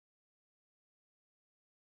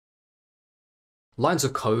Lines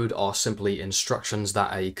of code are simply instructions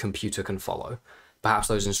that a computer can follow. Perhaps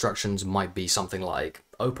those instructions might be something like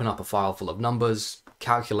open up a file full of numbers,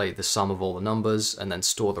 calculate the sum of all the numbers, and then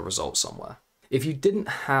store the result somewhere. If you didn't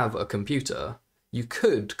have a computer, you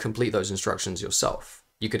could complete those instructions yourself.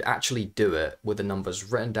 You could actually do it with the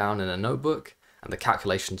numbers written down in a notebook and the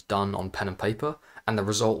calculations done on pen and paper and the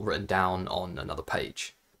result written down on another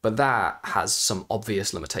page. But that has some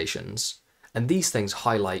obvious limitations, and these things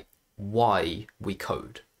highlight why we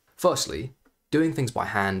code. Firstly, doing things by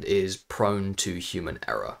hand is prone to human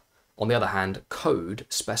error. On the other hand, code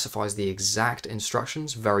specifies the exact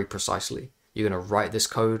instructions very precisely. You're going to write this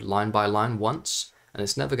code line by line once, and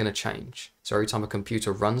it's never going to change. So every time a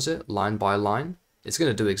computer runs it line by line, it's going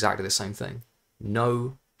to do exactly the same thing.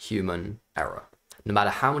 No human error. No matter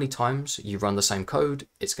how many times you run the same code,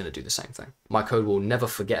 it's going to do the same thing. My code will never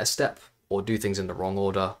forget a step or do things in the wrong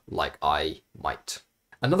order like I might.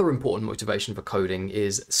 Another important motivation for coding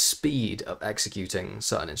is speed of executing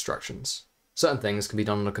certain instructions. Certain things can be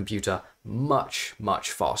done on a computer much,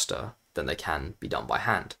 much faster than they can be done by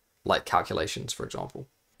hand, like calculations, for example.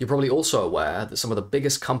 You're probably also aware that some of the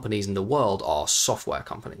biggest companies in the world are software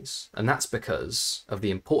companies, and that's because of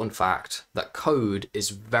the important fact that code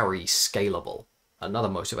is very scalable. Another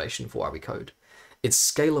motivation for why we code.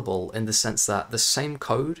 It's scalable in the sense that the same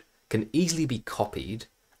code can easily be copied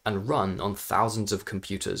and run on thousands of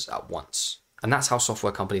computers at once. And that's how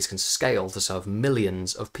software companies can scale to serve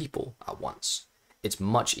millions of people at once. It's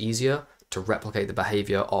much easier to replicate the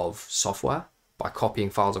behavior of software by copying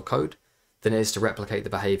files of code than it is to replicate the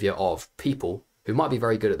behavior of people who might be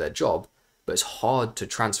very good at their job, but it's hard to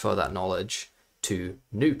transfer that knowledge to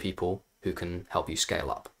new people who can help you scale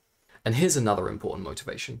up. And here's another important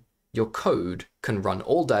motivation. Your code can run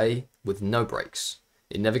all day with no breaks.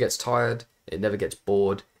 It never gets tired, it never gets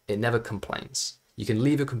bored, it never complains. You can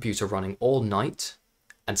leave your computer running all night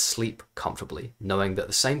and sleep comfortably, knowing that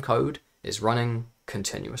the same code is running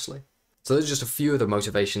continuously. So those are just a few of the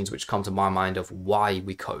motivations which come to my mind of why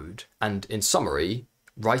we code. And in summary,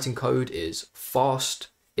 writing code is fast,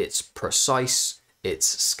 it's precise,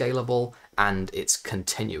 it's scalable, and it's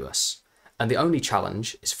continuous. And the only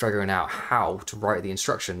challenge is figuring out how to write the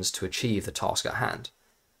instructions to achieve the task at hand.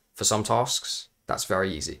 For some tasks, that's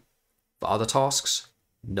very easy. For other tasks,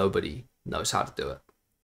 nobody knows how to do it.